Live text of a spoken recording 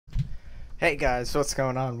Hey guys, what's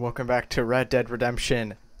going on? Welcome back to Red Dead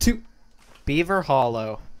Redemption 2 Beaver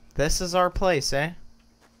Hollow. This is our place, eh?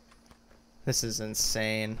 This is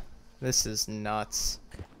insane. This is nuts.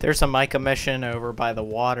 There's a Micah mission over by the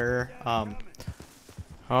water.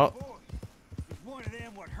 Oh.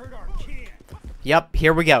 Yep,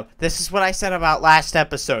 here we go. This is what I said about last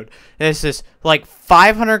episode. This is like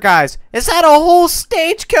 500 guys. Is that a whole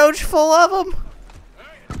stagecoach full of them?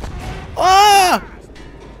 Ah!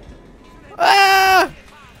 Ah!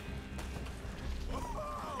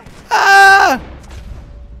 Ah!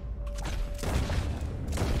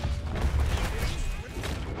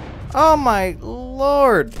 Oh my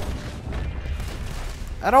lord.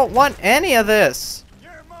 I don't want any of this.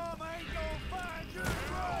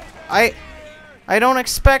 I don't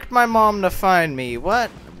expect my mom to find me. What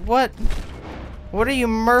are you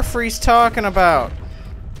Murphys talking about?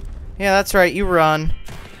 Yeah, that's right, you run.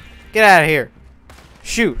 Get out of here.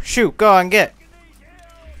 Shoot, go on, get.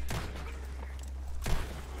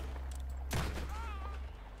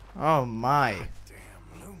 Oh my.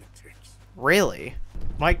 Really?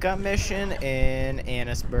 Micah mission in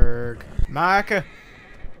Annisburg. Micah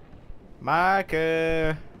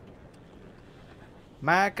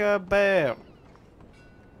Bell.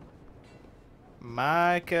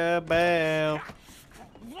 Micah Bell.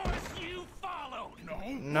 Was you followed?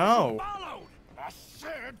 No. Followed. I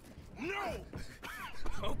said no.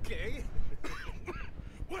 Okay.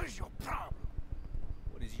 What is your problem?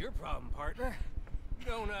 What is your problem, partner?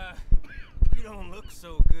 You don't look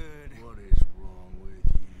so good. What is wrong with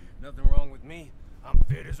you? Nothing wrong with me. I'm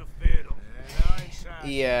fit as a fiddle.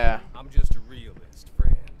 Yeah. I'm just a realist,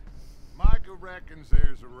 friend. Micah reckons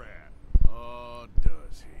there's a rat. Oh,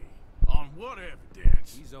 does he? On what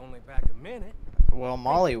evidence? He's only back a minute. Well,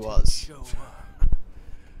 Molly was. Show up.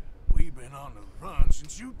 We've been on the run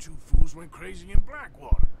since you two fools went crazy in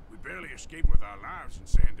Blackwater. We barely escaped with our lives in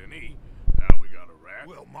Saint Denis. Now we got a rat.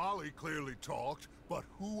 Well, Molly clearly talked, but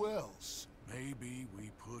who else? Maybe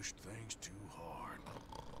we pushed things too hard.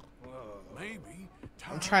 Maybe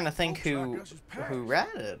I'm trying to think folks like who us is past.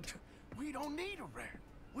 ratted. We don't need a rat.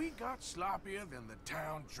 We got sloppier than the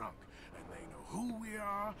town drunk, and they know who we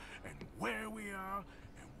are and where we are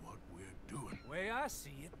and what we're doing. Way I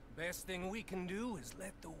see it, best thing we can do is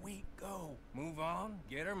let the week go. Move on,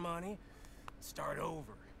 get our money, start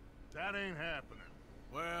over. That ain't happening.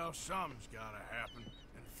 Well, something's gotta happen,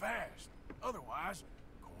 and fast. Otherwise,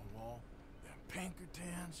 Cornwall, them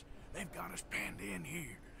Pinkertons, they've got us penned in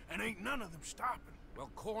here, and ain't none of them stopping. Well,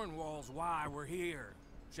 Cornwall's why we're here.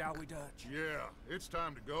 Shall we, Dutch? Yeah, it's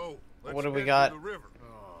time to go. Let's What do we head got? to the river.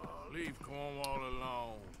 Oh, leave Cornwall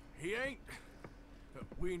alone. He ain't.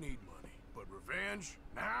 We need money, but revenge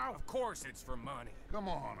now? Of course it's for money. Come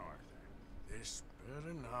on, Arthur. This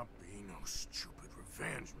better not be no stupid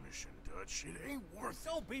revenge mission, Dutch. It ain't worth it.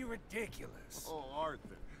 Don't be ridiculous. Oh,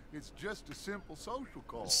 Arthur, it's just a simple social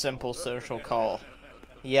call. Simple social call.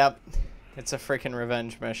 Yep. It's a freaking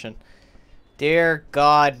revenge mission. Dear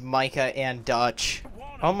God, Micah and Dutch.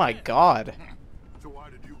 Oh my God. So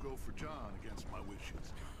why did you go for John against my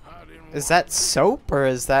wishes? I didn't Is that soap or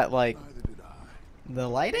is that like Neither did I. the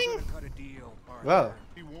lighting? Cut a deal, partner. Whoa.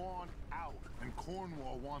 He won out, and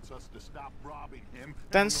Cornwall wants us to stop robbing him.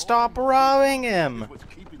 Then And the stop only robbing thing him. is what's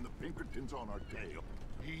keeping the Pinkertons on our tail.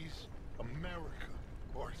 He's America,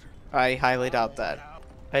 Arthur. I highly doubt that.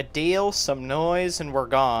 A deal, some noise, and we're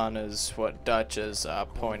gone is what Dutch is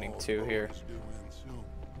pointing to here. Cornwall's due in soon.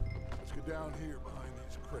 Let's get down here behind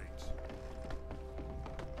these crates.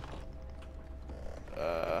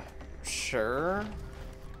 Sure.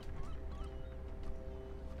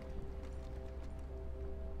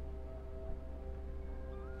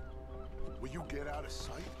 Will you get out of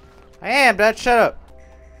sight? I am, Dutch, shut up.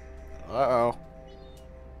 Uh-oh.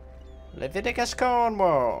 Leviticus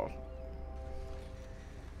Cornwall.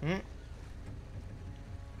 Hmm?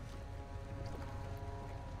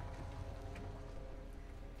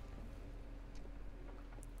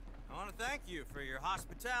 I want to thank you for your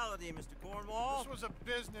hospitality, Mr. Cornwall. This was a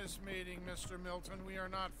business meeting, Mr. Milton. We are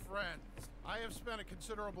not friends. I have spent a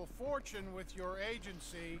considerable fortune with your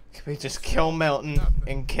agency. Can we just kill Milton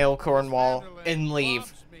and kill Cornwall and leave?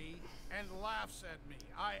 Loves me and laughs at me.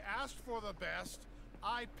 I asked for the best.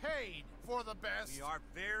 I paid for the best. We are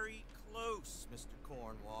very close, Mr.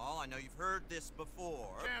 Cornwall. I know you've heard this before.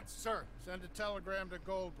 Chance, sir, send a telegram to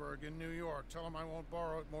Goldberg in New York. Tell him I won't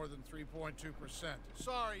borrow it more than 3.2%.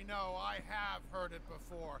 Sorry, no, I have heard it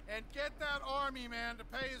before. And get that army man to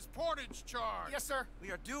pay his portage charge. Yes, sir.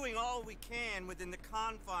 We are doing all we can within the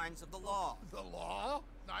confines of the law. The law?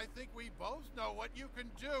 I think we both know what you can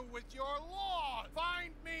do with your laws.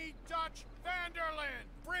 Find me Dutch Vanderlyn.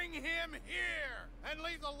 Bring him here. And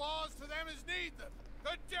leave the laws to them as need them.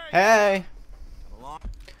 Good day. Hey.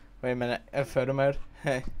 Wait a minute. Photo mode.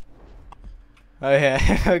 Hey. Oh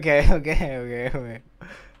yeah. Okay.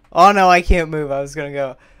 Oh no, I can't move. I was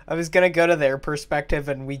gonna go to their perspective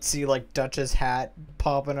and we'd see like Dutch's hat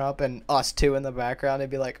popping up and us two in the background and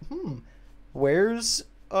be like, where's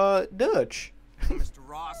Dutch? Mr.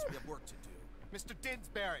 Ross, we have work to do. Mr.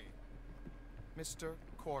 Didsbury. Mr.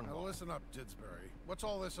 Cornwall. Now listen up, Didsbury. What's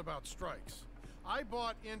all this about strikes? I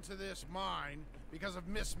bought into this mine because of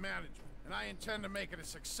mismanagement, and I intend to make it a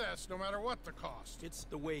success no matter what the cost. It's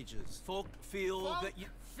the wages. Folk feel that you...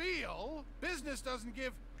 Feel? Business doesn't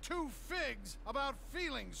give two figs about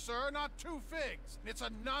feelings, sir, not two figs. It's a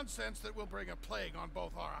nonsense that will bring a plague on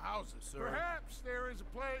both our houses, sir. Perhaps there is a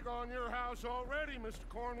plague on your house already, Mr.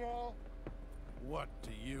 Cornwall. What do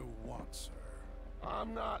you want, sir?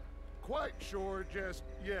 I'm not quite sure just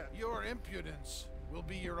yet. Your impudence will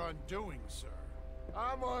be your undoing, sir.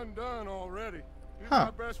 I'm undone already. He's my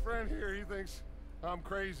best friend here. He thinks I'm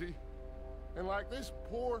crazy. And like this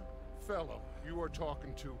poor fellow you are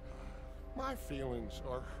talking to, my feelings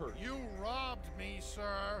are hurt. You robbed me,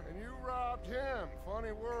 sir. And you robbed him.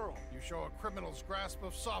 Funny world. You show a criminal's grasp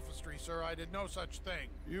of sophistry, sir. I did no such thing.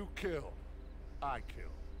 You kill. I kill.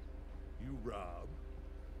 You rob.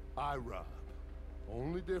 I rob.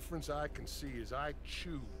 Only difference I can see is I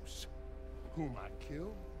choose whom I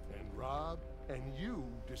kill and rob, and you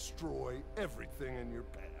destroy everything in your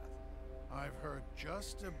path. I've heard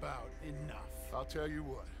just about enough. I'll tell you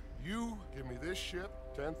what. You give me this ship,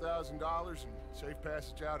 $10,000, and safe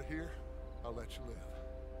passage out of here, I'll let you live.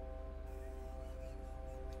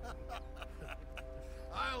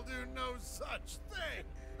 I'll do no such thing.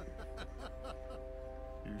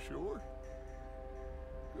 You sure?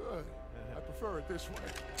 Good. I prefer it this way.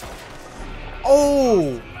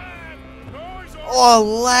 Oh! Oh,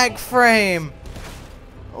 lag frame!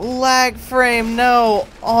 Lag frame, no!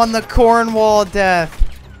 On the Cornwall death!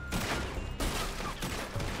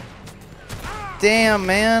 Damn,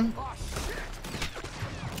 man!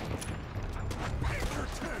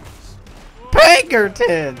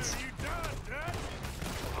 Pinkertons!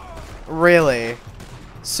 Really?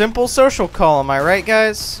 Simple social call, am I right,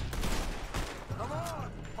 guys? Come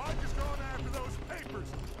on! Micah's going after those papers.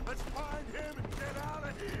 Let's find him and get out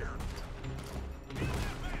of here.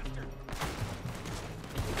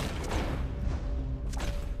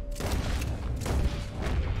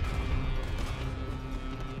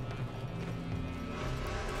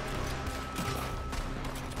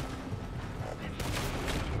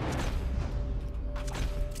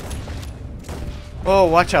 Oh,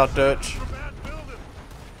 watch out, Dutch.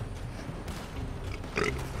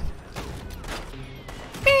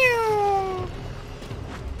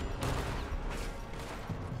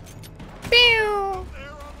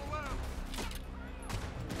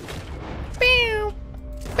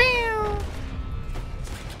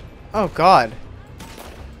 Oh God.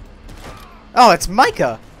 Oh, it's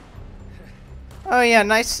Micah. Oh yeah,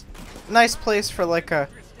 nice place for like a.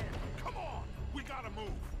 Come on, we gotta move.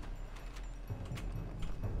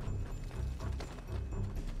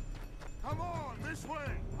 Come on, this way,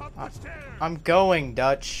 up the stairs. I'm going,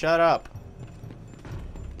 Dutch. Shut up.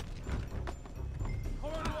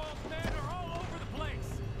 Cornwall's men are all over the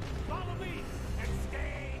place. Follow me and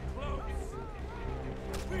stay close.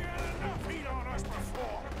 We had enough heat on us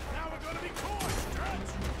before. Now we're gonna be caught,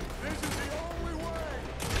 Stretch. This is the only way.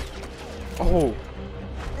 Oh.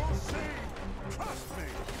 We'll see. Trust me.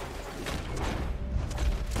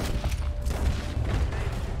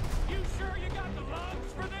 You sure you got the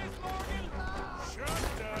lungs for this, Morgan? Shut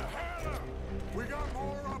the hell up. We got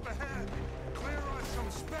more up ahead. Clear us some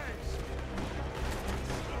space.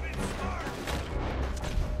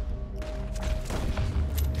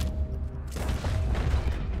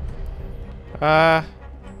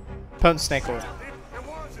 Potent snake oil. It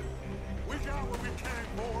wasn't. We got what we came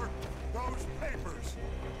for. Those papers.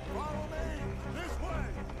 Follow me. This way.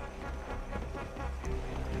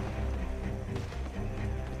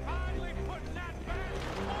 Finally putting that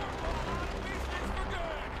bastard Cornwall out of business for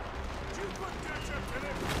good. Did you put ketchup in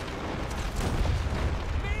it?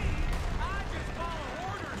 Me? I just follow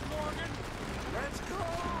orders, Morgan. Let's go.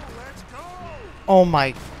 Let's go. Oh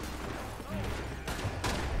my.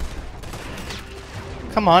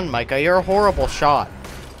 Come on, Micah. You're a horrible shot.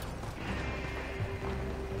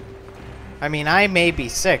 I mean, I may be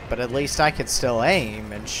sick, but at least I could still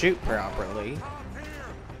aim and shoot properly. Up here.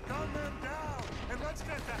 Gun them down. And let's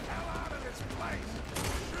get the hell out of this place.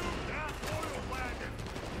 Shoot that oil wagon.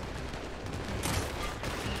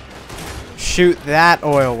 shoot that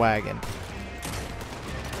oil wagon.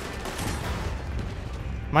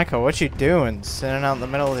 Micah, what you doing? Sitting out in the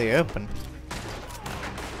middle of the open.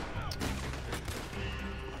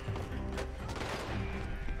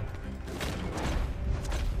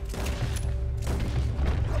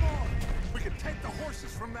 Come on! We can take the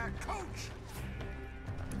horses from that coach!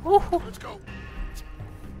 Let's go!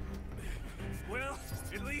 Well,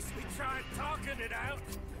 at least we tried talking it out.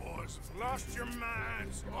 Boys have lost your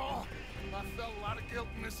minds. Oh, I felt a lot of guilt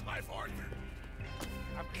in this life, Arthur.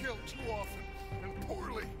 I've killed too often and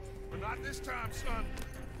poorly, but not this time, son.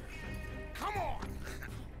 Come on!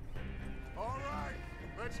 All right,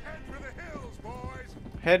 let's head for the hills, boys.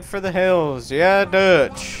 Head for the hills. Yeah,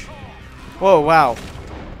 Dutch. Whoa, wow. Look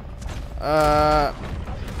out!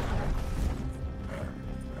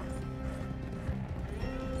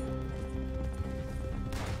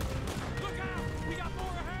 We got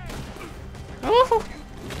more ahead! Woohoo.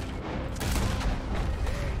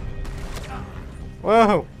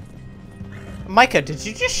 Whoa. Micah, did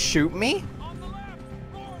you just shoot me? On the left!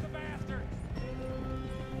 Roar the bastard!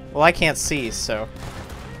 Well, I can't see, so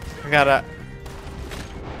I gotta.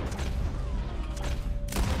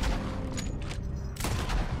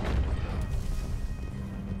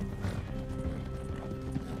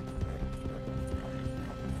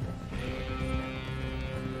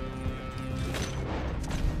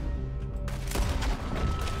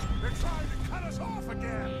 They're trying to cut us off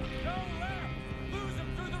again. Go left! Lose him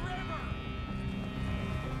through the river!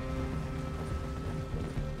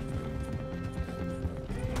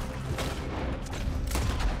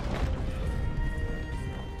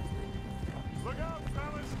 Look out,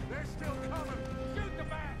 fellas. They're still coming. Shoot the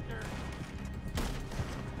bastard!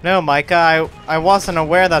 No, Micah, I wasn't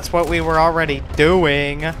aware that's what we were already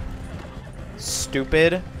doing.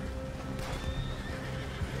 Stupid.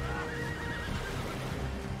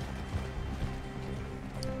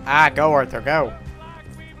 Ah, go, Arthur, go.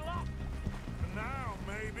 Like we've lost. Now,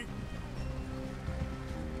 maybe.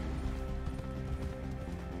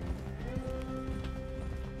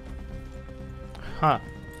 Huh.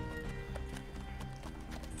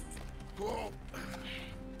 Whoa.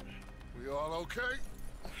 We all okay?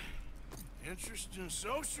 Interesting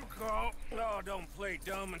social call. Oh, don't play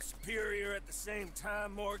dumb and superior at the same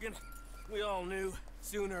time, Morgan. We all knew,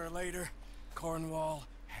 sooner or later, Cornwall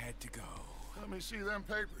had to go. Let me see them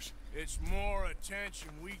papers. It's more attention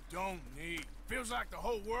we don't need. Feels like the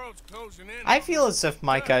whole world's closing in. I on feel us. as if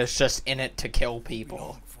Micah is just in it to kill We'll be people.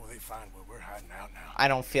 gone before they find where we're hiding out now. I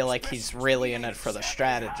don't feel like he's really in it for the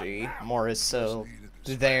strategy, more is so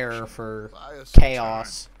there for Buy us some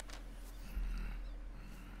chaos.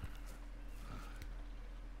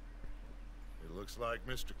 It looks like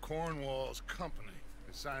Mr. Cornwall's company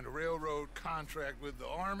has signed a railroad contract with the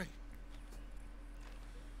army.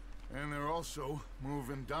 And they're also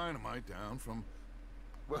moving dynamite down from,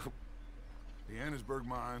 well, the Annesburg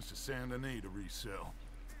mines to Saint Denis to resell.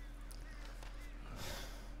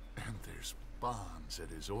 And there's bonds at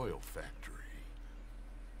his oil factory.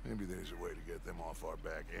 Maybe there's a way to get them off our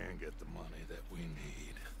back and get the money that we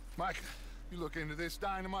need. Micah, you look into this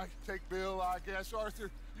dynamite. Take Bill, I guess. Arthur,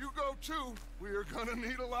 you go too. We are gonna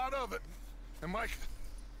need a lot of it. And Micah,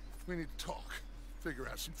 we need to talk. Figure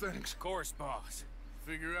out some things. Of course, boss.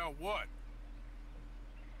 Figure out what?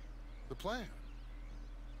 The plan.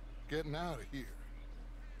 Getting out of here.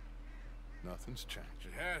 Nothing's changed.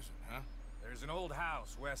 It hasn't, huh? There's an old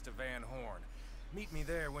house west of Van Horn. Meet me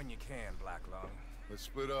there when you can, Black Lung. Let's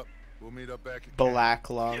split up. We'll meet up back at Black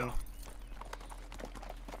lung.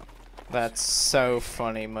 That's so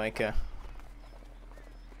funny, Micah.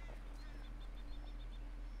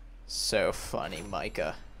 So funny,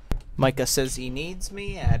 Micah. Micah says he needs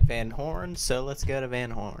me at Van Horn, so let's go to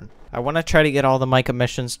Van Horn. I want to try to get all the Micah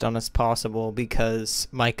missions done as possible because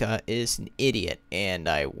Micah is an idiot, and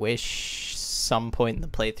I wish some point in the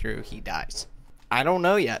playthrough he dies. I don't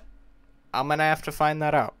know yet. I'm going to have to find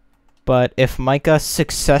that out. But if Micah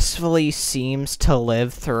successfully seems to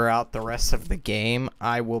live throughout the rest of the game,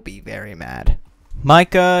 I will be very mad.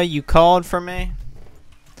 Micah, you called for me?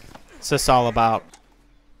 What's this all about?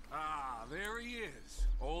 Ah, there he is.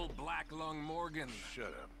 Old Black Lung Morgan. Shut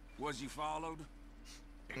up. Was you followed?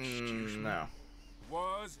 No.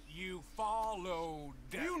 Was you followed?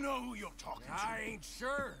 You know who you're talking to. I ain't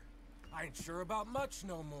sure. I ain't sure about much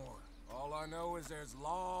no more. All I know is there's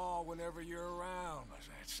law whenever you're around. Is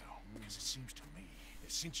that so? Because it seems to me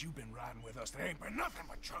that since you've been riding with us, there ain't been nothing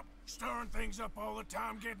but trouble. Stirring things up all the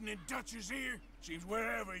time, getting in Dutch's ear. Seems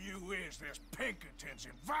wherever you is, there's Pinkertons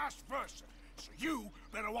and vice versa. So you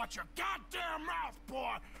better watch your goddamn mouth,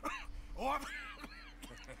 boy. Or...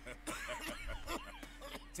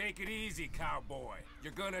 Take it easy, cowboy.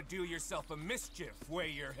 You're gonna do yourself a mischief where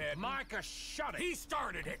you're heading. Micah, shut it! He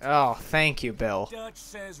started it! Oh, thank you, Bill. Dutch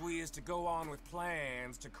says we is to go on with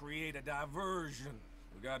plans to create a diversion.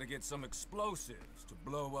 We gotta get some explosives to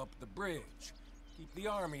blow up the bridge. Keep the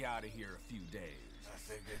army out of here a few days. I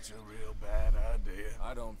think it's a real bad idea.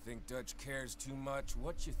 I don't think Dutch cares too much.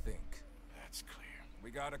 What you think? That's clear. We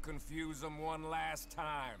gotta confuse him one last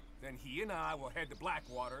time. Then he and I will head to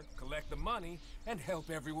Blackwater, collect the money, and help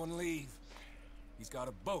everyone leave. He's got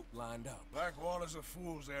a boat lined up. Blackwater's a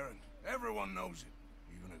fool's errand. Everyone knows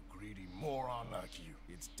it. Even a greedy moron like you.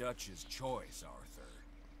 It's Dutch's choice, Arthur.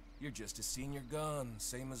 You're just a senior gun,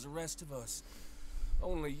 same as the rest of us.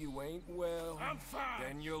 Only you ain't well. I'm fine.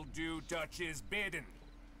 Then you'll do Dutch's bidding,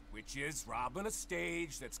 which is robbing a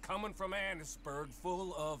stage that's coming from Annisburg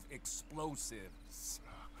full of explosives.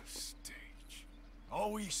 Rob a stage.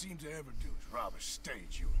 All we seem to ever do is rob a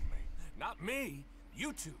stage, you and me. Not me,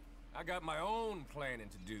 you two. I got my own planning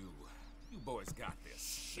to do. You boys got this.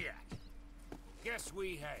 Shit. Guess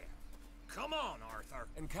we have. Come on, Arthur.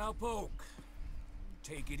 And Cowpoke,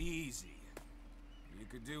 take it easy. You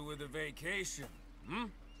could do with a vacation, hmm?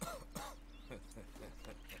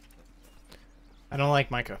 I don't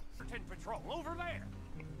like Micah. Pinkerton Patrol, over there.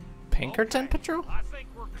 Pinkerton Okay, Patrol? I think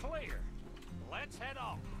we're clear. Let's head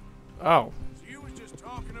off. Oh. So you was just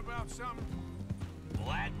talking about something Well,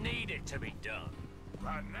 that needed to be done.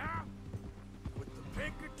 right now? With the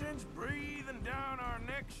Pinkertons breathing down our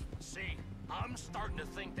necks? See, I'm starting to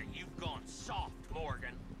think that you've gone soft,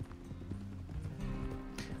 Morgan.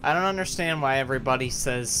 I don't understand why everybody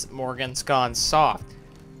says Morgan's gone soft.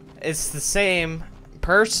 It's the same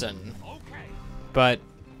person, Okay, but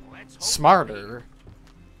let's hope smarter.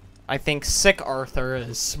 I think sick Arthur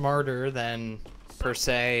is smarter than, per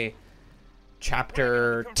se,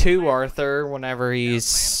 Chapter 2 Arthur whenever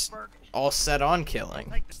he's all set on killing.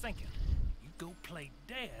 Take this thinking. You go play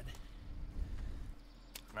dead,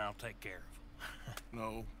 and I'll take care of him.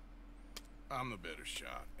 No. I'm the better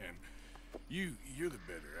shot, and you're the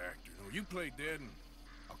better actor. No, you play dead and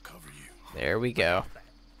I'll cover you. There we go.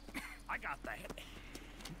 I got that.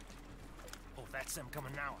 Oh, that's them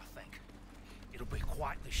coming now, I think. It'll be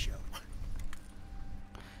quite the show.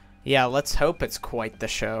 Yeah, let's hope it's quite the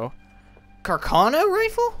show. Carcano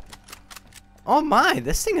rifle? Oh my,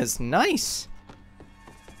 this thing is nice.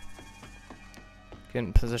 Get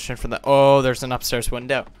in position for the... Oh, there's an upstairs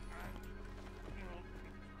window.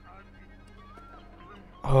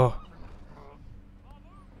 Oh.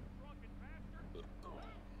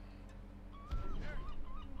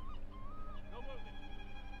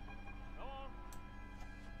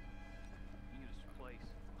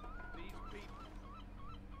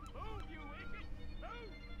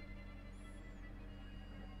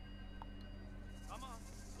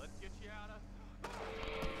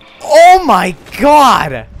 Oh my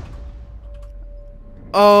god!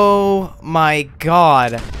 Oh my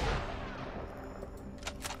god.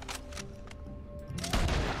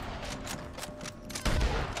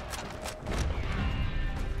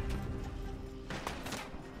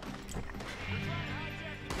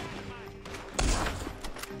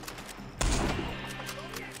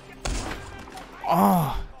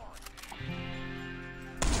 Oh.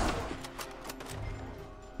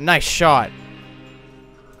 Nice shot.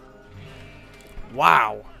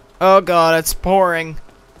 Wow. Oh god, it's pouring.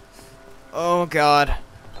 Oh god.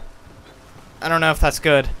 I don't know if that's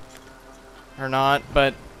good or not,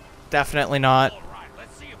 but definitely not. All right,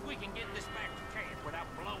 let's see if we can get this back to camp without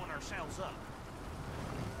blowing ourselves up.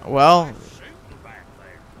 Well, Shooting back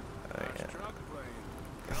there.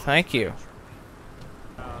 thank you.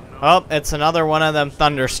 Oh, it's another one of them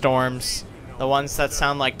thunderstorms. The ones that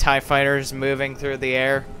sound like TIE fighters moving through the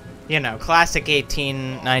air. You know, classic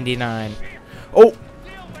 1899. Oh!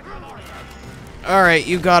 Alright,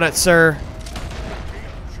 you got it, sir.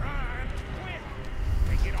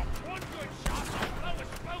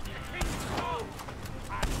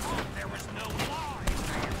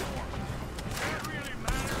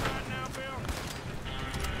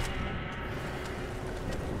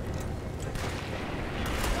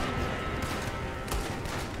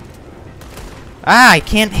 Ah, I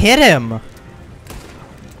can't hit him!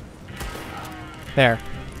 There.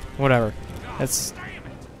 Whatever. It's...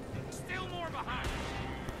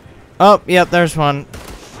 Oh, yep, there's one.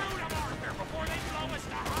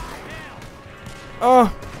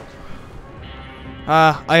 Oh!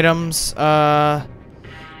 Items,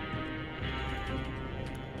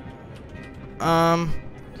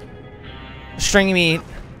 stringy meat.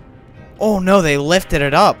 Oh no, they lifted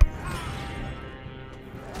it up.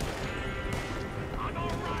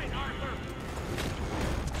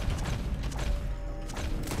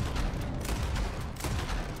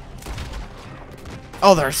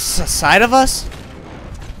 Oh, there's a side of us?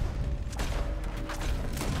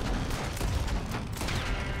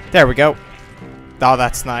 There we go. Oh,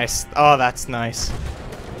 that's nice. Oh, that's nice.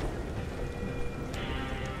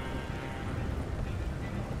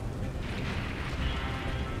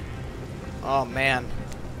 Oh, man.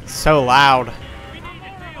 So loud.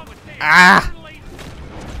 Ah!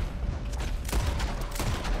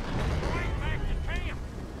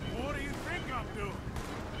 What do you think I'm doing?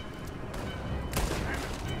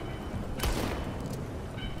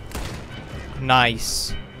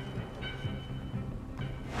 Nice.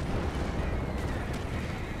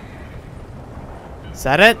 Is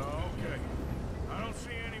that it? Okay. I don't see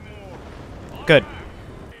any more. Good.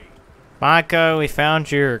 Micah, we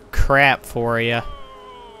found your crap for you.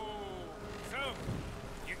 So,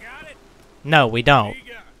 you got it? No, we don't. We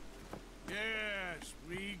got it. Yes,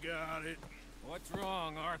 we got it. What's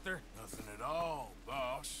wrong, Arthur? Nothing at all,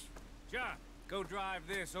 boss. John, go drive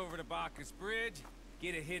this over to Bacchus Bridge.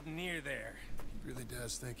 Get it hidden near there. He really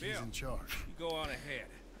does think he's Bill. in charge. You go on ahead.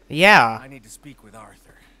 Yeah. I need to speak with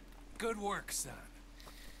Arthur. Good work, son.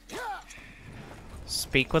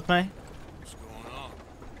 Speak with me? What's going on?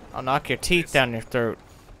 I'll knock your teeth down your throat.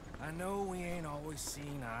 I know we ain't always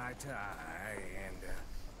seen eye to eye, and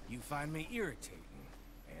you find me irritating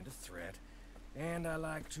and a threat, and I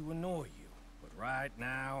like to annoy you. But right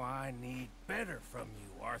now, I need better from you,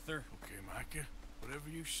 Arthur. Okay, Micah. Whatever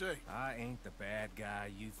you say. I ain't the bad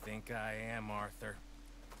guy you think I am, Arthur.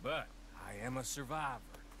 But I am a survivor.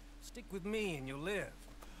 Stick with me and you'll live.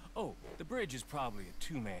 Oh, the bridge is probably a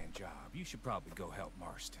two-man job. You should probably go help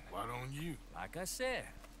Marston. Why don't you? Like I said,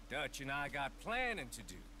 Dutch and I got planning to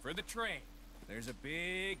do for the train. There's a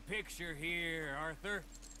big picture here, Arthur.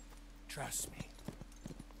 Trust me.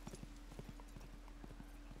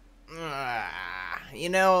 You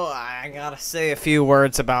know, I gotta say a few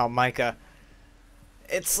words about Micah.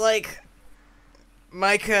 It's like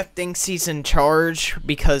Micah thinks he's in charge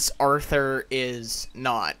because Arthur is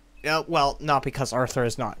not. Well, not because Arthur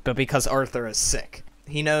is not, but because Arthur is sick.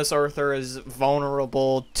 He knows Arthur is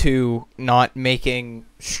vulnerable to not making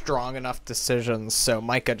strong enough decisions, so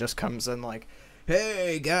Micah just comes in like,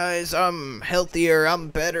 hey guys, I'm healthier, I'm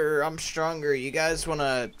better, I'm stronger, you guys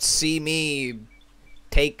wanna see me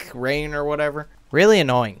take rain or whatever? Really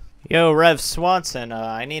annoying. Yo, Rev Swanson,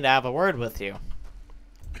 I need to have a word with you.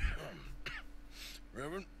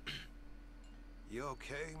 Reverend? You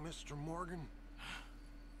okay, Mr. Morgan?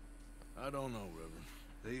 I don't know, Reverend.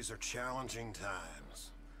 These are challenging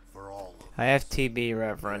times for all of us. I have TB,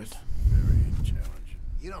 Reverend. Very challenging.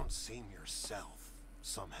 You don't seem yourself,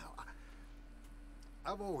 somehow.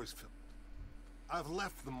 I've always felt... I've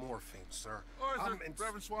left the morphine, sir. Arthur,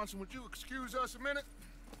 Reverend Swanson, would you excuse us a minute?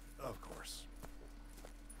 Of course.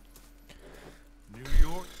 New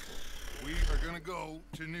York. We are gonna go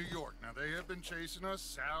to New York. Now, they have been chasing us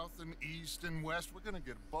south and east and west. We're gonna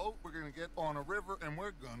get a boat, we're gonna get on a river, and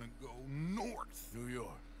we're gonna go north. New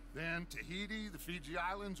York. Then Tahiti, the Fiji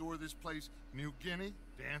Islands, or this place, New Guinea,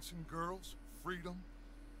 dancing girls, freedom.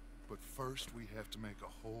 But first, we have to make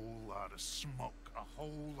a whole lot of smoke, a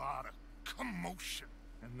whole lot of commotion.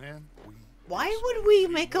 And then we... Why would we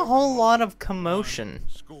make a whole lot of commotion?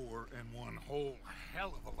 Score and one whole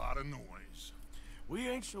hell of a lot of noise. We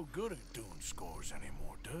ain't so good at doing scores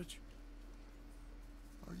anymore, Dutch.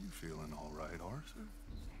 Are you feeling all right, Arthur?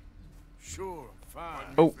 Sure,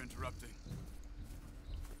 fine. Oh. For interrupting.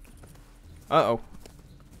 Uh-oh.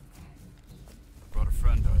 Brought a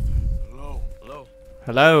friend, Arthur. Hello. Hello.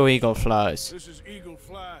 Hello, Eagle Flies. This is Eagle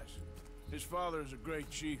Flies. His father is a great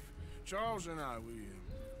chief. Charles and I, we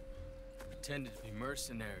pretended to be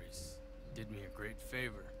mercenaries. Did me a great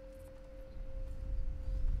favor.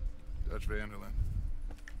 Dutch Vanderlyn,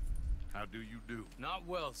 how do you do? Not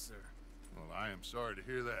well, sir. Well, I am sorry to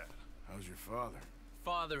hear that. How's your father?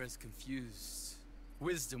 Father has confused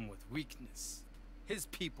wisdom with weakness. His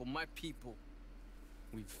people, my people,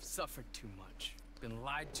 we've suffered too much. Been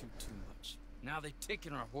lied to too much. Now they've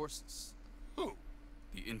taken our horses. Who?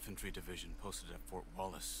 The infantry division posted at Fort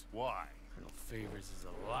Wallace. Why? Colonel Favors is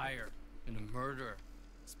a liar and a murderer.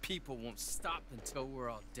 His people won't stop until we're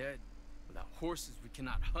all dead. Without horses, we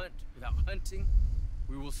cannot hunt. Without hunting,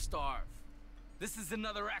 we will starve. This is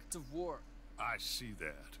another act of war. I see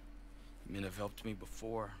that. Men have helped me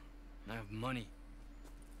before, and I have money.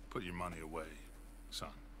 Put your money away, son.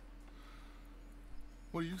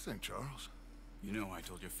 What do you think, Charles? You know I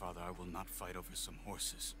told your father I will not fight over some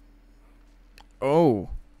horses. Oh.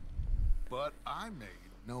 But I made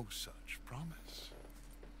no such promise.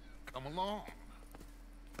 Come along.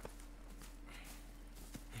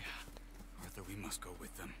 Arthur, we must go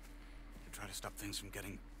with them. To try to stop things from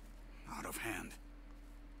getting out of hand.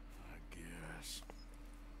 us.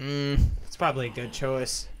 It's probably a good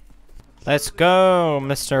choice. Let's go,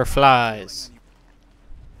 Mr. Flies.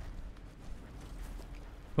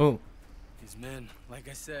 Ooh. These men, like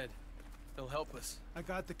I said, they'll help us. I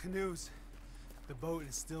got the canoes. The boat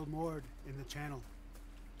is still moored in the channel.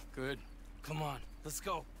 Good. Come on, let's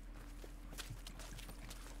go.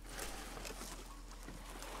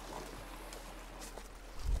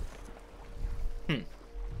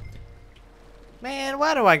 Man,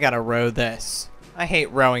 why do I gotta row this? I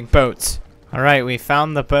hate rowing boats. Alright, we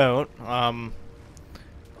found the boat.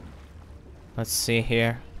 Let's see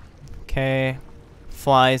here. Okay.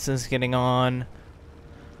 Flies is getting on.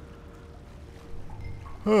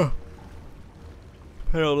 Huh.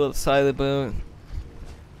 Put it to the side of the boat.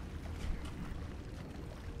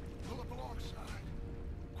 Pull up alongside.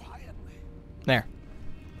 Quietly. There.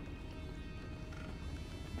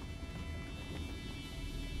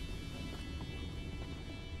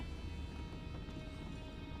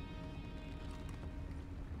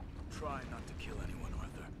 Try not to kill anyone,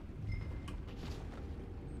 Arthur.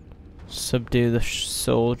 Subdue the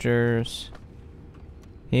soldiers.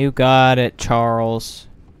 You got it, Charles.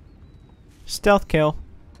 Stealth kill.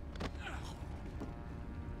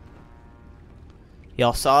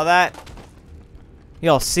 Y'all saw that?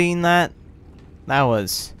 Y'all seen that? That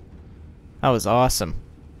was awesome.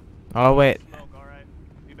 Oh wait.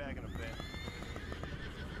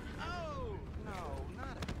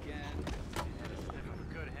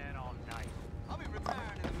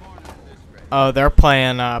 Oh, they're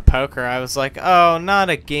playing poker. I was like, oh, not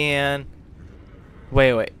again.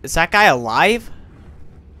 Wait. Is that guy alive?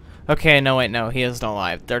 Okay, no, wait, no. He isn't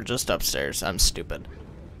alive. They're just upstairs. I'm stupid.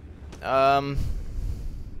 Oh,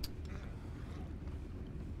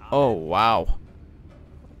 wow.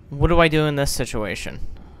 What do I do in this situation?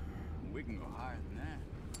 We can go higher than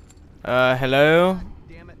that. Hello?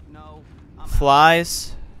 Damn it, no.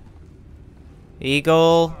 Flies?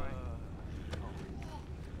 Eagle?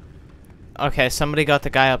 Okay, somebody got the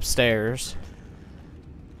guy upstairs.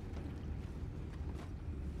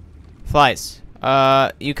 Flies.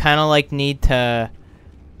 You kind of like need to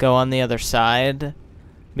go on the other side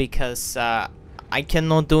because I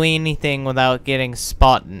cannot do anything without getting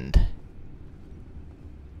spotted.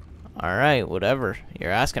 Alright, whatever. You're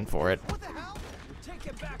asking for it.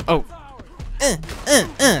 Oh.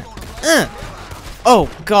 Oh,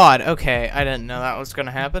 God. Okay, I didn't know that was gonna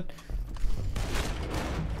happen.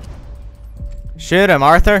 Shoot him,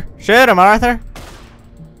 Arthur! Shoot him, Arthur!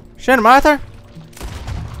 Shoot him, Arthur!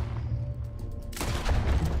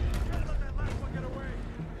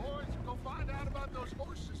 Boys, go find out about those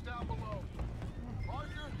horses down below.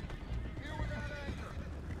 Arthur, here with that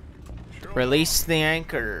anchor. Release the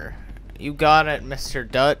anchor. You got it, Mr.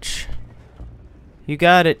 Dutch. You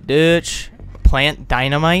got it, Dutch. Plant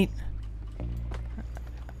dynamite? We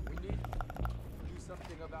need to do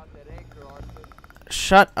something about that anchor, Arthur.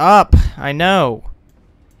 Shut up. I know.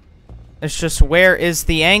 It's just, where is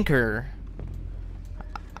the anchor?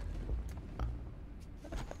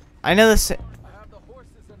 I know this. I have the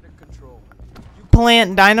horses under control.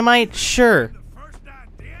 Plant dynamite? Sure. The first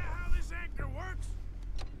idea how this anchor works?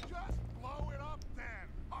 Just blow it up then.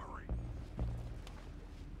 Hurry.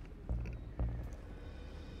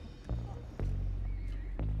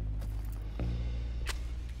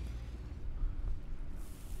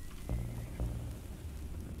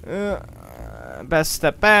 Best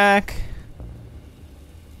step back.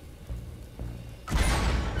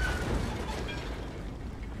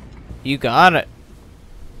 You got it.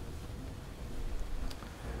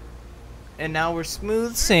 And now we're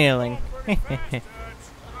smooth sailing.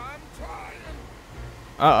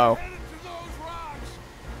 Uh-oh. Headed to those rocks.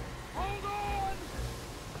 Hold on.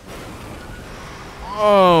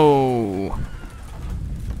 Oh.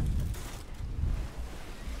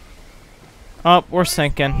 Oh, we're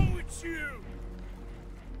sinking. Oh, it's you.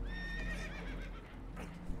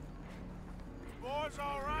 Boys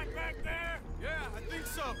all right back there? Yeah, I think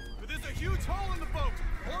so. But there's a huge hole in the boat.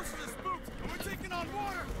 Horses are spooked, and we're taking on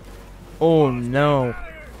water. Oh no.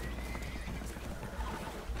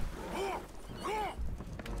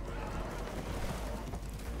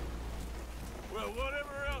 Well,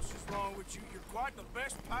 whatever else is wrong with you, you're quite the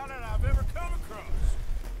best pilot I've ever come across.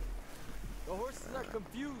 The horses are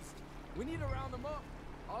confused. We need to round them up.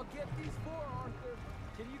 I'll get these four, Arthur.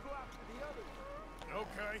 Can you go after the others?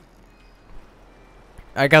 Okay,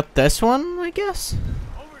 I got this one, I guess.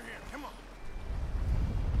 over here, come on.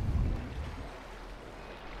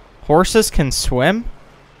 Horses can swim?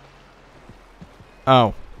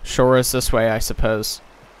 Oh, shore is this way, I suppose.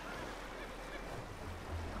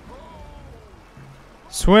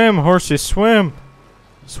 Swim, horses, swim.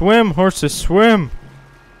 Swim, horses, swim!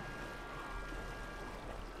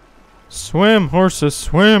 Swim, horses,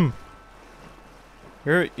 swim!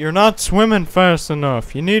 You're not swimming fast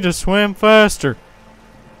enough. You need to swim faster.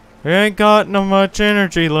 You ain't got no much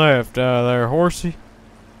energy left there, horsey.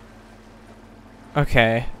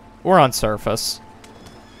 Okay, we're on surface.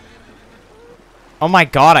 Oh my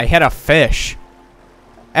god, I hit a fish.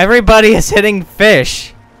 Everybody is hitting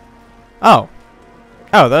fish. Oh.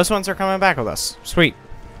 Oh, those ones are coming back with us. Sweet.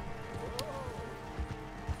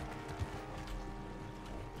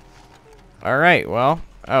 Alright, well.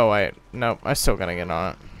 Oh, wait. Nope, I still gotta get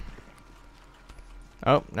on it.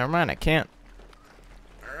 Oh, never mind, I can't.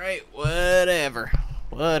 Alright, whatever.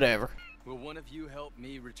 Whatever. Will one of you help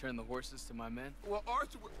me return the horses to my men? Well,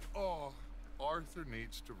 Arthur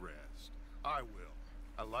needs to rest. I will.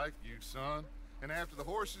 I like you, son. And after the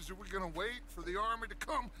horses, are we gonna wait for the army to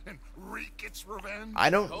come and wreak its revenge? I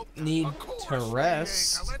don't need to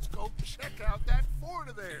rest. Now let's go check out that fort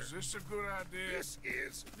of theirs. Is this a good idea? This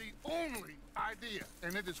is the only idea,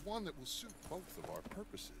 and it is one that will suit both of our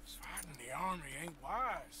purposes. Fighting the army ain't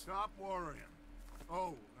wise. Stop worrying.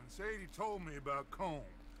 Oh, and Sadie told me about Combe.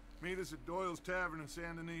 Meet us at Doyle's Tavern in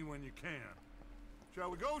Saint Denis when you can. Shall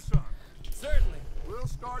we go, son? Certainly. We'll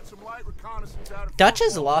start some light reconnaissance out of Dutch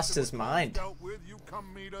has Cornwall. lost his mind. Dealt with, you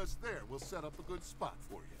come meet us there. We'll set up a good spot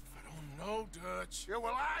for you. I don't know, Dutch. Yeah,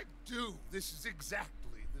 well, I do. This is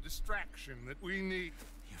exactly the distraction that we need.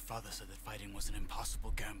 Your father said that fighting was an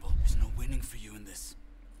impossible gamble. There's no winning for you in this.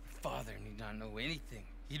 Father need not know anything.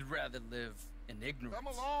 He'd rather live in ignorance. Come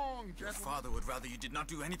along, Your gentlemen. father would rather you did not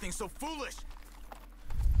do anything so foolish.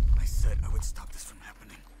 I said I would stop this from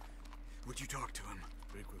happening. Would you talk to him?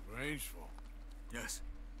 Speak with Rangeful. Yes.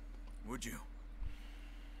 Would you?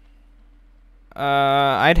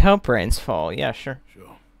 I'd help Rains fall. Yeah, sure.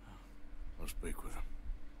 Sure. I'll speak with him.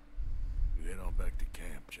 You head on back to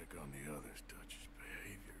camp, check on the others, Dutch's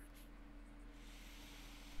behavior.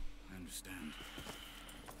 I understand.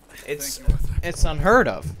 It's unheard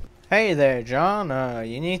of. Hey there, John.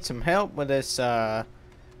 You need some help with this,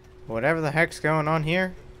 whatever the heck's going on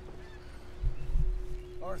here?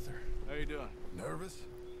 Arthur, how you doing? Nervous?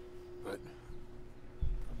 But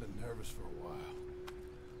I've been nervous for a while.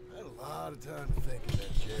 I had a lot of time to think in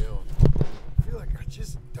that jail. I feel like I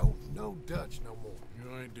just don't know Dutch no more.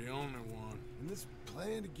 You ain't the only one. And this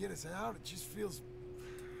plan to get us out, it just feels...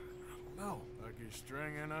 I don't know. Like you're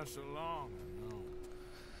stringing us along, I know.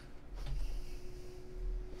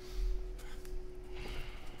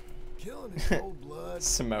 Killing in cold blood.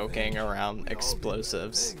 Smoking around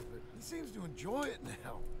explosives. But he seems to enjoy it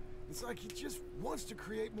now. It's like he just wants to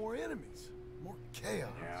create more enemies. More chaos.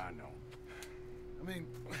 Yeah, I know. I mean,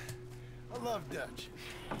 I love Dutch.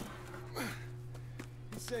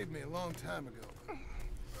 He saved me a long time ago.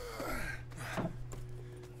 I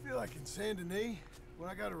feel like in Saint Denis, when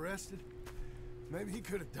I got arrested, maybe he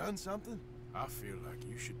could have done something. I feel like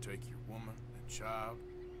you should take your woman and child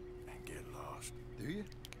and get lost. Do you?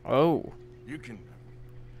 Oh. You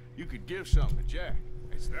could give something to Jack.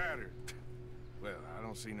 It's that or... Well, I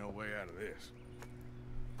don't see no way out of this.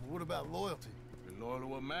 What about loyalty? Be loyal to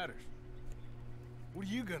what matters. What are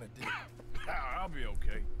you gonna do? I'll be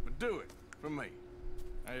okay, but do it for me.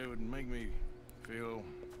 It would make me feel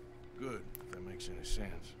good, if that makes any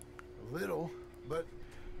sense. A little, but...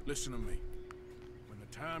 Listen to me. When the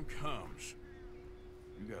time comes,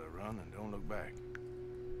 you gotta run and don't look back.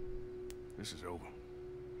 This is over.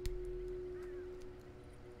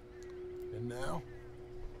 And now?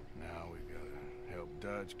 Now we gotta help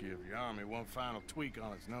Dutch give your army one final tweak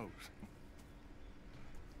on its nose.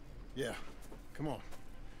 Yeah. Come on.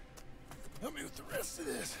 Help me with the rest of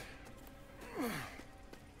this.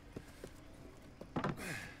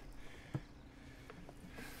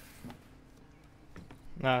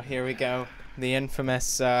 Oh, here we go. The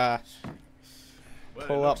infamous, Well, it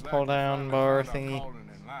pull looks up, like pull you down finally bar found our thingy. calling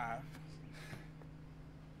in life.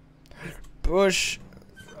 Push,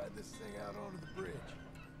 Let's ride this thing out onto the bridge.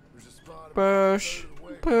 There's a spot about push, a third of the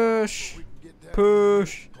way push, where we can get down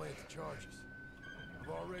push, and plant the charges. I've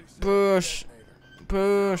already set up the push, detonator.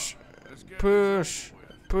 push, Let's get push, this over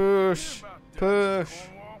with. push, Hear about Dutch, push,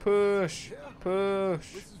 Cornwall? push, Yeah,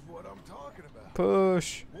 push, this is what I'm talking about.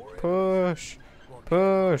 push, More push, enemies.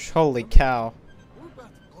 push. Holy cow. We're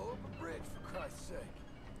about to blow up a bridge, for Christ's sake.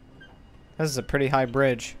 This is a pretty high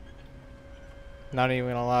bridge. Not even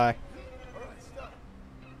gonna lie. All right, stop.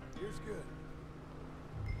 Here's good.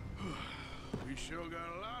 We sure got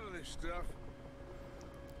a lot of this stuff.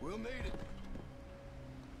 We'll need it.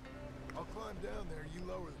 I'll climb down there. You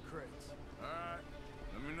lower the crates. All right.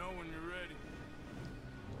 Let me know when you're ready.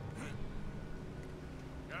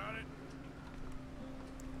 Got it?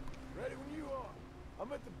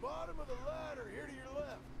 I'm at the bottom of the ladder, here to your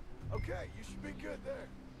left. Okay, you should be good there.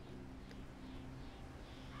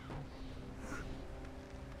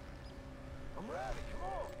 I'm ready, come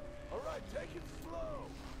on. All right, take it slow.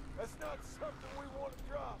 That's not something we want to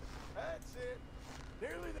drop. That's it.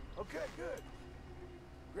 Nearly there. Okay, good.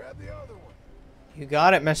 Grab the other one. You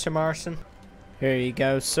got it, Mr. Morrison. Here you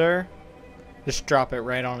go, sir. Just drop it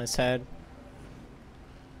right on his head.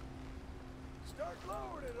 Start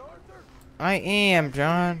lowering it, Arthur. I am,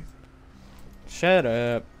 John. Shut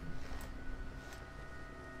up.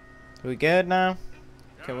 We good now?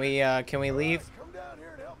 Can we leave? Come down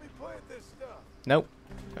here and help me plant this stuff. Nope.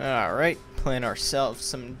 Alright, plant ourselves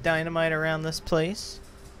some dynamite around this place.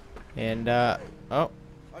 And, oh. I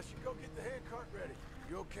should go get the hand cart ready.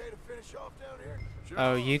 You okay to finish off down here? Sure.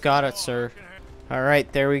 Oh, you got it, sir.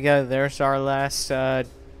 Alright, there we go. There's our last,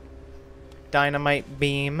 dynamite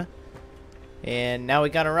beam. And now we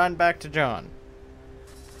gotta run back to John.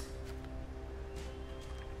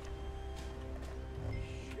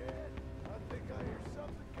 Shit. I think I hear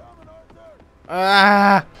something coming, Arthur.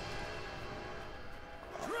 Ah!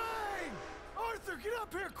 Train! Arthur, get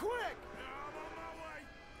up here quick! I'm on my way.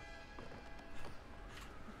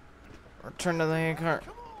 Return to the hand cart.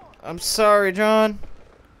 I'm sorry, John.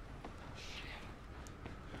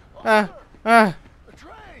 Arthur, Ah! a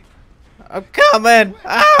train! I'm coming!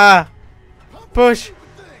 Ah! Push!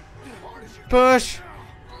 Push!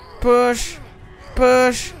 Push!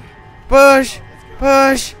 Push! Push!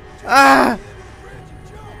 Push! Ah!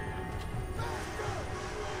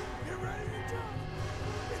 Get ready to jump!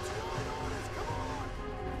 It's right on us, come on!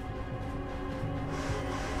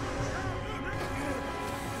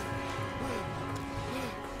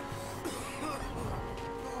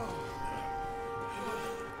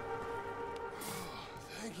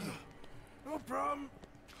 Thank you. No problem.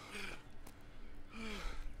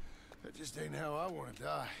 That just ain't how I want to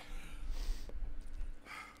die.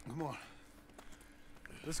 Come on.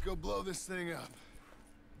 Let's go blow this thing up.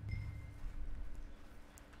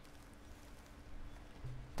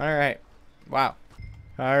 Alright. Wow.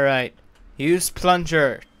 Alright. Use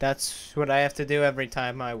plunger. That's what I have to do every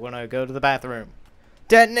time I want to go to the bathroom.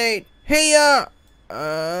 Detonate! Hey-ya!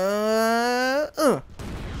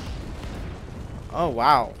 Oh,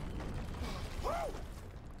 wow.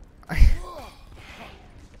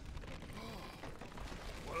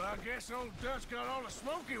 Well, I guess old Dutch got all the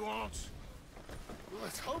smoke he wants.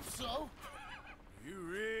 Let's hope so. You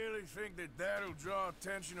really think that that'll draw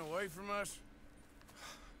attention away from us?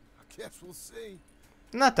 I guess we'll see.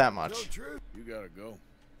 Not that No much. truth. You gotta go.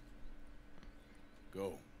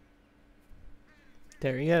 Go.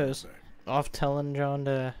 There he goes. Off telling John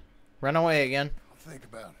to run away again. I'll think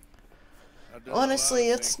about it. I've done Honestly,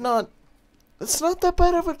 a lot of it's thinking. not that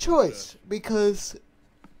bad of a choice because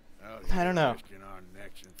Out I here don't know. risking our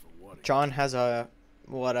necks and for what it John has a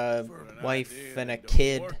For an wife idea and a that don't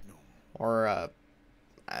kid, work no or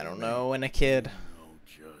I don't know, and a kid.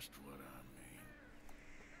 You know just what I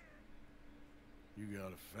mean. You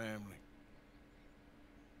got a family.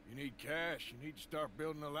 You need cash. You need to start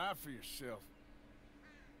building a life for yourself.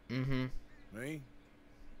 Mm-hmm. Me?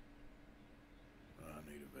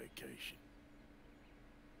 I need a vacation.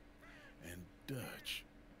 And Dutch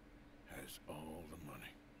has all the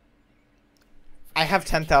money. I have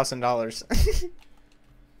 $10,000.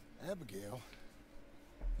 Abigail,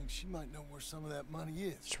 I think she might know where some of that money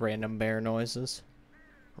is. Just random bear noises.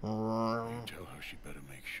 You tell her she better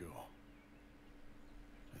make sure.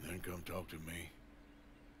 And then come talk to me.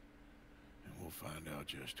 And we'll find out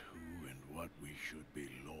just who and what we should be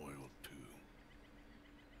loyal to.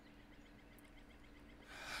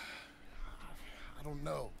 I don't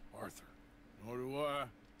know, Arthur. Nor do I.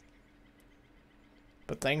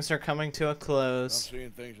 But things are coming to a I'm close.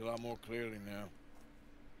 seeing things a lot more clearly now.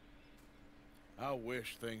 I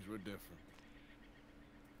wish things were different.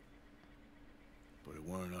 But it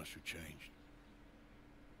weren't us who changed.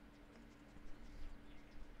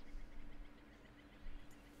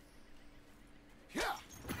 Yeah.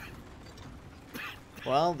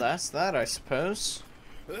 Well, that's that, I suppose.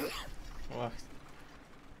 Well,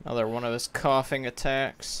 another one of his coughing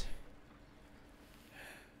attacks.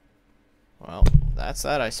 Well, that's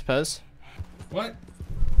that, I suppose. What?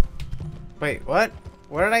 Wait, what?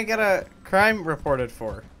 What did I get a crime reported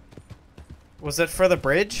for? Was it for the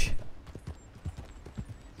bridge?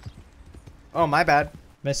 Oh, my bad.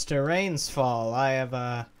 Mr. Rainsfall, I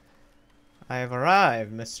have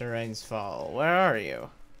arrived, Mr. Rainsfall. Where are you?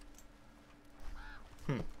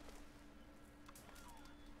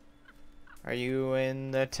 Are you in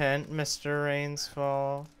the tent, Mr.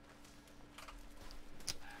 Rainsfall?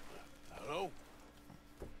 Hello?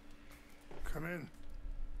 Come in.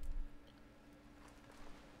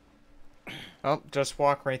 Oh, just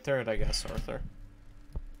walk right through it, I guess, Arthur.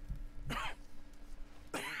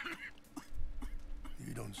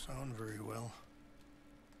 You don't sound very well.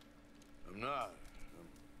 I'm not.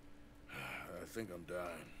 I think I'm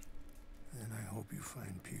dying. And I hope you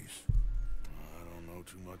find peace. I don't know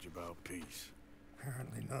too much about peace.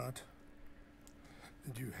 Apparently not.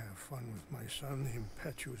 Did you have fun with my son, the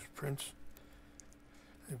impetuous prince?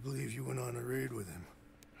 I believe you went on a raid with him.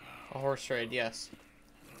 A horse raid, yes.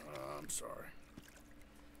 I'm sorry.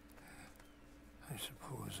 I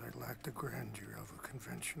suppose I lack the grandeur of a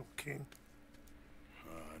conventional king.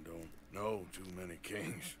 I don't know too many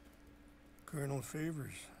kings. Colonel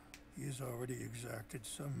Favors, he has already exacted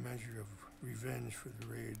some measure of revenge for the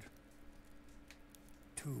raid.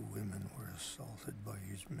 2 women were assaulted by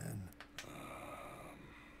his men.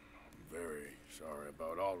 I'm very sorry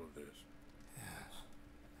about all of this. Yes.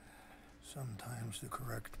 Sometimes the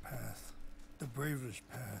correct path, the bravest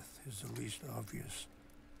path, is the least obvious,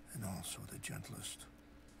 and also the gentlest.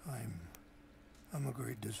 I'm a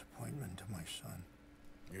great disappointment to my son.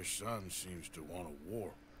 Your son seems to want a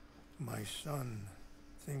war. My son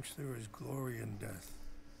thinks there is glory in death.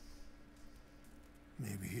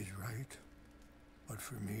 Maybe he's right, but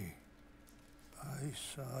for me, I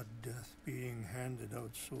saw death being handed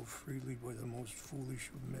out so freely by the most foolish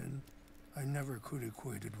of men. I never could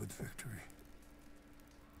equate it with victory.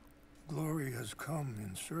 Glory has come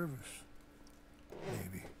in service.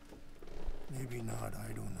 Maybe. Maybe not,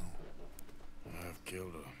 I don't know. I've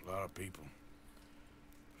killed a lot of people.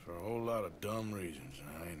 For a whole lot of dumb reasons,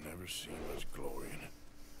 and I ain't never seen much glory in it.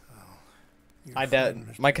 Well, I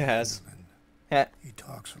did. Micah has. Yeah. He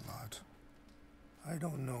talks a lot. I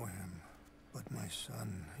don't know him, but my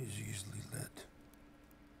son is easily led.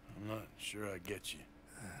 I'm not sure I get you.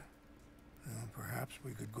 Well, perhaps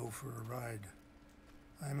we could go for a ride.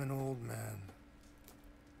 I'm an old man.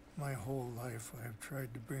 My whole life I have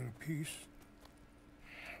tried to bring peace.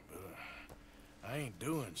 But I ain't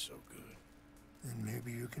doing so good. Then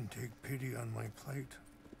maybe you can take pity on my plight.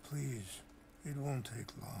 Please, it won't take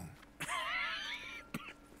long.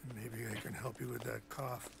 Maybe I can help you with that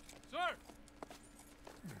cough. Sir!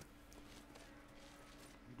 I'm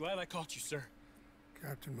glad I caught you, sir.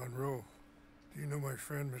 Captain Monroe, do you know my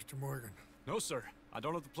friend, Mr. Morgan? No, sir. I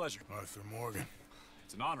don't have the pleasure. Arthur Morgan.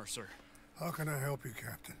 It's an honor, sir. How can I help you,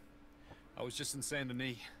 Captain? I was just in Saint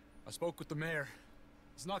Denis. I spoke with the mayor.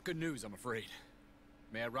 It's not good news, I'm afraid.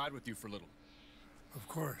 May I ride with you for a little? Of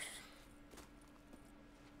course.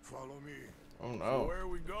 Follow me. Oh no. So where are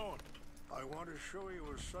we going? I want to show you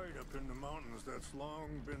a site up in the mountains that's long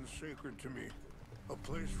been sacred to me. A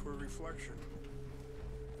place for reflection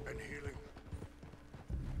and healing.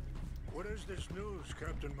 What is this news,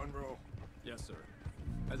 Captain Monroe? Yes, sir.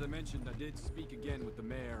 As I mentioned, I did speak again with the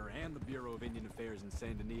mayor and the Bureau of Indian Affairs in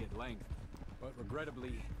Saint Denis at length. But regrettably,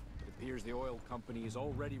 it appears the oil company has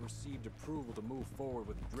already received approval to move forward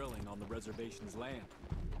with drilling on the reservation's land.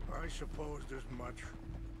 I supposed as much.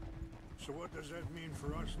 So what does that mean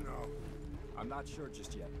for us now? I'm not sure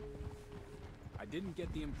just yet. I didn't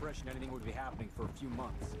get the impression anything would be happening for a few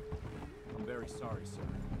months. I'm very sorry, sir.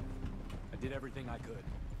 I did everything I could.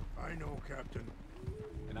 I know, Captain.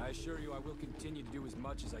 And I assure you I will continue to do as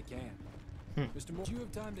much as I can. Mr. Moore, do you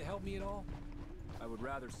have time to help me at all? I would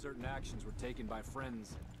rather certain actions were taken by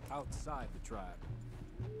friends outside the tribe.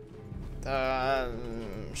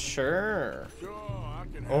 Sure. Sure, I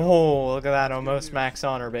can help. Oh, look at that. Almost max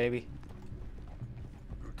honor, baby.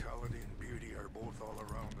 Brutality and beauty are both all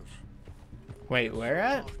around us. Wait, where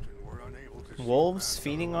at? Often we're unable to see Wolves past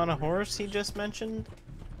feeding our on a own horse he weaknesses. just mentioned?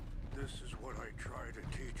 This is what I try to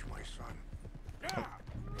teach my son.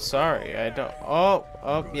 Sorry, I don't... Oh,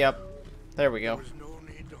 yep. There we There go. was no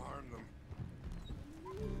need to harm them.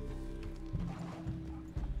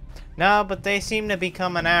 No, but they seem to be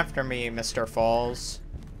coming after me, Mr. Falls.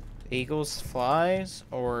 Eagles, flies,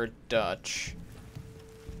 or Dutch?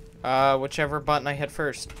 Whichever button I hit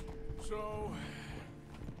first. So,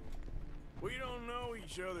 we don't know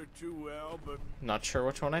each other too well, but Not sure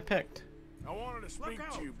which one I picked. I wanted to speak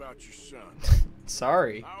to you about your son.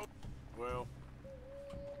 Sorry. Well,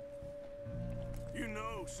 you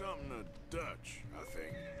know something of Dutch, I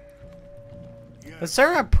think. Yes, Is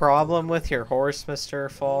there a problem with your horse,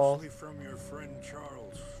 Mr. Fall? mostly from your friend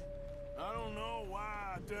Charles. I don't know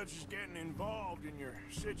why Dutch is getting involved in your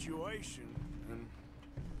situation, and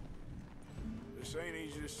this ain't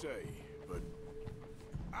easy to say, but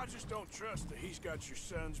I just don't trust that he's got your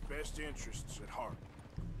son's best interests at heart.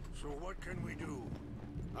 So what can we do?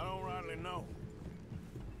 I don't rightly know.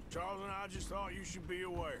 Charles and I just thought you should be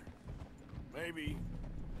aware. Maybe...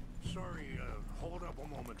 Sorry, hold up a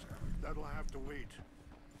moment. That'll have to wait.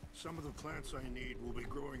 Some of the plants I need will be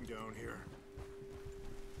growing down here.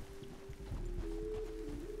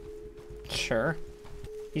 Sure.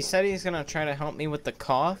 He said he's gonna try to help me with the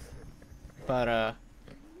cough, but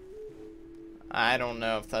I don't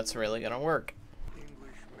know if that's really gonna work.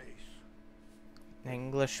 English mace.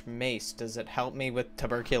 English mace. Does it help me with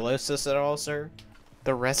tuberculosis at all, sir?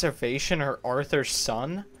 The reservation or Arthur's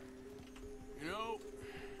son? You know,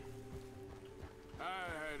 I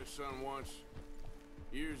had a son once,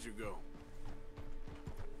 years ago.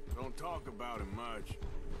 Don't talk about him much.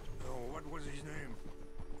 Oh, what was his name?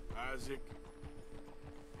 Isaac.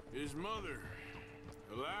 His mother,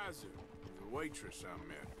 Eliza, was a waitress I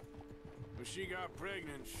met. When she got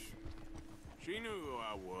pregnant, she knew who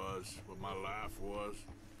I was, what my life was.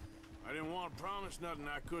 I didn't want to promise nothing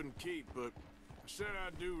I couldn't keep, but I said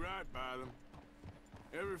I'd do right by them.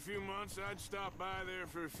 Every few months, I'd stop by there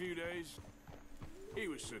for a few days. He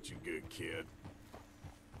was such a good kid.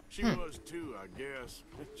 She was too, I guess.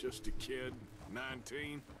 Just a kid,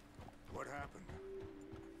 19. What happened?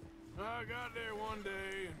 I got there one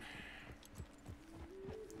day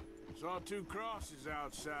and saw 2 crosses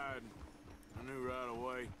outside. I knew right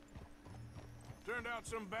away. Turned out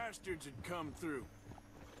some bastards had come through.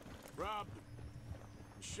 Robbed them.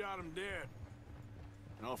 And shot them dead.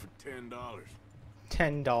 And offered $10.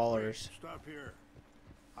 $10. Stop here.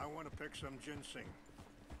 I want to pick some ginseng.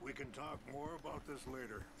 We can talk more about this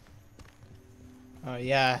later. Oh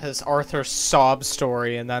yeah, his Arthur sob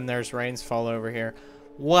story, and then there's Rainsfall over here.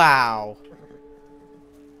 Wow.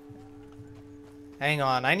 Hang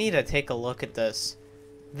on, I need to take a look at this.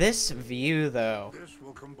 This view, though. This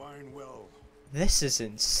will combine well. This is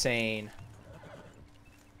insane.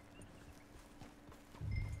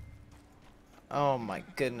 Oh my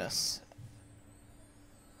goodness.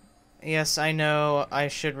 Yes, I know I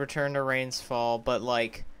should return to Rainsfall, but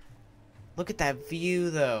like, look at that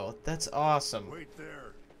view, though. That's awesome. Wait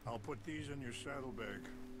there. I'll put these in your saddlebag.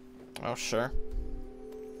 Oh, sure.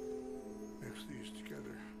 Mix these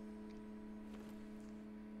together.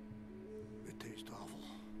 They taste awful,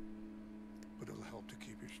 but it'll help to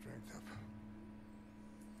keep your strength up.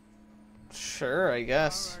 Sure, I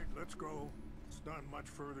guess. All right, let's go. It's not much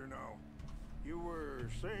further now. You were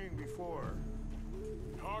saying before.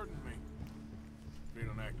 Pardon me.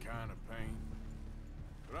 Feeling that kind of pain.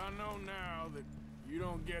 But I know now that you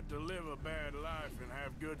don't get to live a bad life and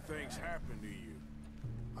have good things happen to you.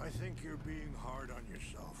 I think you're being hard on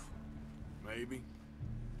yourself. Maybe.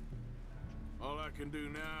 All I can do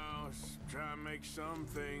now is try and make some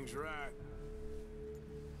things right.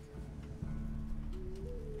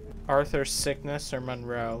 Arthur's sickness or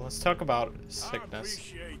Monroe? Let's talk about sickness. I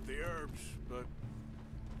appreciate the herbs, but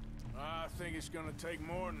I think it's gonna take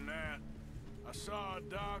more than that. I saw a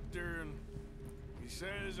doctor and he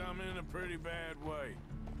says I'm in a pretty bad way.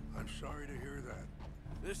 I'm sorry to hear that.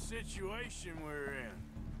 This situation we're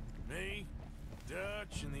in, me,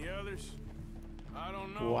 Dutch, and the others, I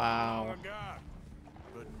don't know how long I got,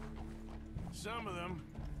 but some of them,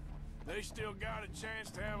 they still got a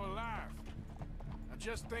chance to have a life. I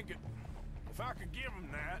just think if I could give them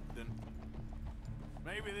that, then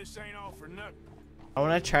maybe this ain't all for nothing. I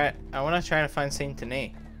wanna try to find Saint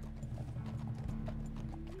Denis.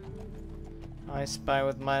 I spy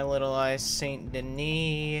with my little eye Saint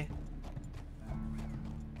Denis.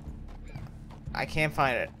 I can't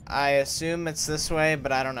find it. I assume it's this way,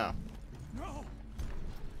 but I don't know. No,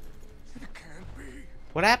 it can't be.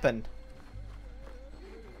 What happened?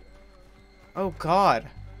 Oh God.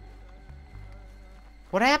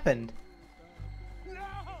 What happened? No!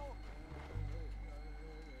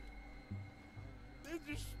 They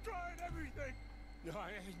destroyed everything.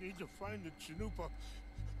 I need to find the Chanupa.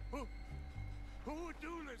 Who would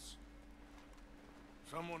do this?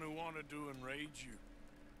 Someone who wanted to enrage you.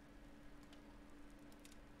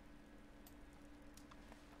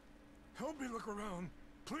 Help me look around,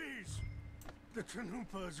 please. The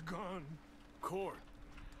Chanupa is gone. Court.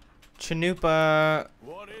 Chanupa.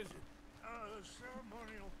 What is it? A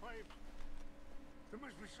ceremonial pipe. There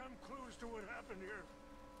must be some clues to what happened here.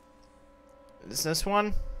 Is this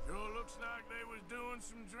one? Sure looks like they was doing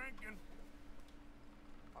some drinking.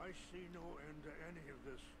 I see no end to any of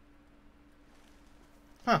this.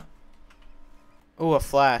 Huh. Ooh, a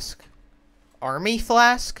flask. Army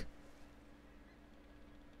flask?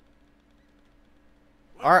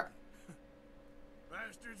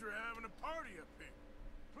 Bastards are having a party up here.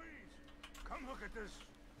 Please, come look at this.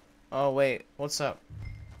 Oh, wait. What's up?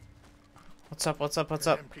 What's up? What's up? What's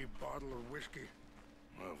up? Empty bottle of whiskey.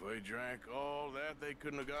 Well, if they drank all that, they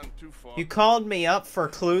couldn't have gotten too far. You called me up for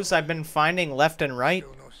clues I've been finding left and right.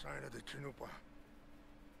 Still no sign of the Chanupa.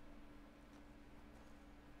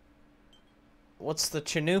 What's the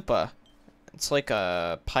chanupa? It's like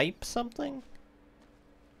a pipe something?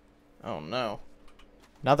 Oh no.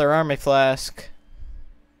 Another army flask.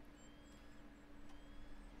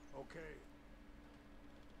 Okay.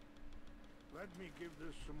 Let me give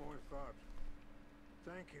this some more thought.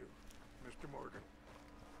 Thank you, Mr. Morgan.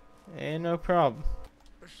 No problem.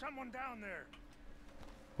 There's someone down there.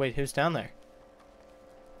 Wait, who's down there?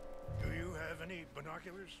 Do you have any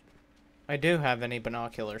binoculars? I do have any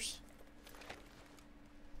binoculars.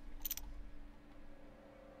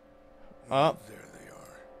 Oh. There they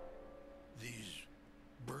are. These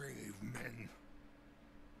brave men.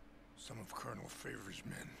 Some of Colonel Favor's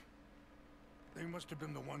men. They must have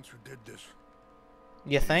been the ones who did this.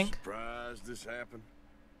 You think? Surprised this happened?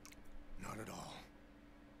 Not at all.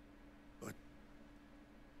 But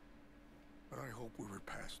I hope we were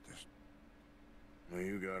past this. Well,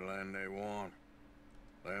 you got land they want.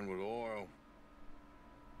 Land with oil.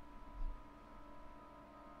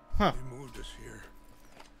 Huh. They moved us here.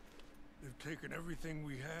 They've taken everything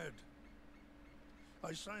we had.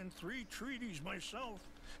 I signed 3 treaties myself,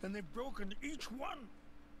 and they've broken each one.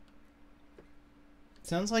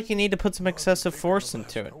 Sounds like you need to put some excessive force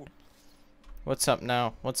into it. What's up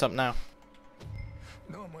now? What's up now?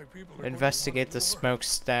 No, my people are Investigate the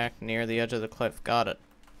smokestack near the edge of the cliff. Got it.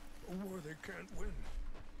 a war they can't win.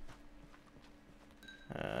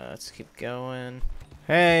 Let's keep going.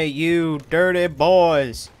 Hey, you dirty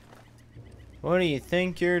boys! What do you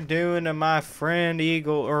think you're doing to my friend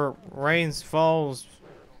Eagle or Rains Falls?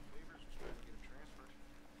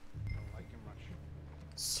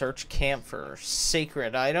 Search camp for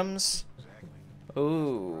sacred items.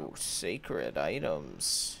 Ooh, sacred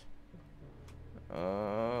items.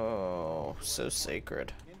 Oh, so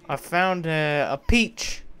sacred. I found a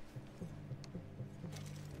peach.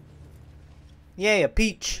 Yay, a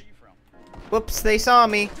peach. Whoops, they saw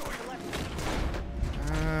me.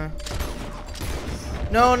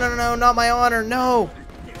 No, not my honor, no.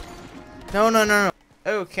 No.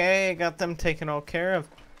 Okay, got them taken all care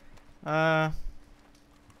of.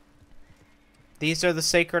 These are the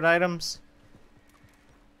sacred items?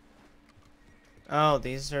 Oh,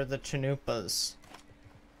 these are the chanupas.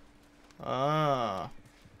 Ah.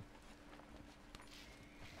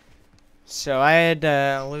 So I had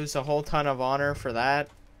to lose a whole ton of honor for that.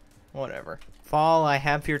 Whatever. Fall, I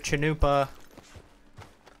have your chanupa.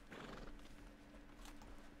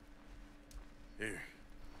 Here.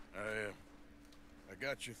 I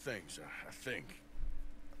got your things, I think.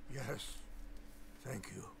 Yes. Thank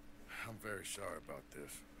you. I'm very sorry about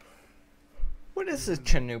this. What is a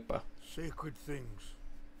chanupa? Sacred things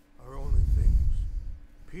are only things.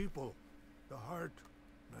 People, the heart,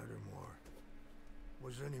 matter more.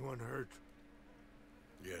 Was anyone hurt?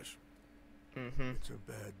 Yes. It's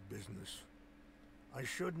a bad business. I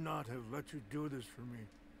should not have let you do this for me.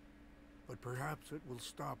 But perhaps it will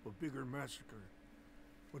stop a bigger massacre.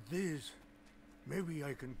 With these, maybe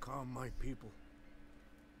I can calm my people.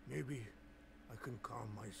 Maybe I can calm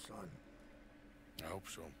my son. I hope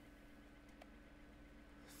so.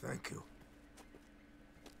 Thank you.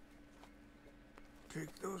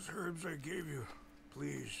 Take those herbs I gave you,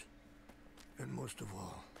 please. And most of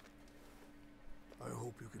all, I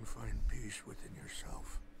hope you can find peace within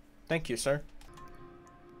yourself. Thank you, sir.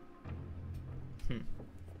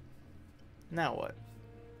 Now what?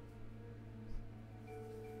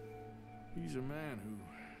 He's a man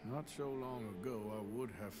who, not so long ago, I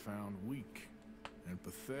would have found weak and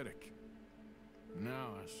pathetic. Now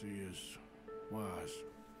I see as wise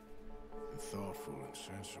and thoughtful and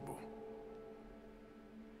sensible.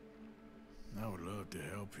 I would love to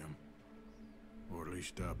help him. Or at least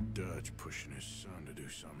stop Dutch pushing his son to do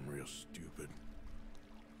something real stupid.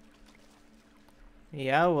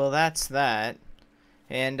 Yeah, well, that's that.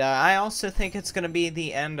 And I also think it's going to be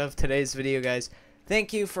the end of today's video, guys.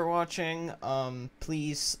 Thank you for watching.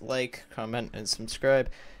 Please like, comment, and subscribe.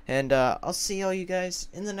 And I'll see all you guys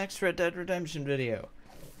in the next Red Dead Redemption video.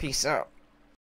 Peace out.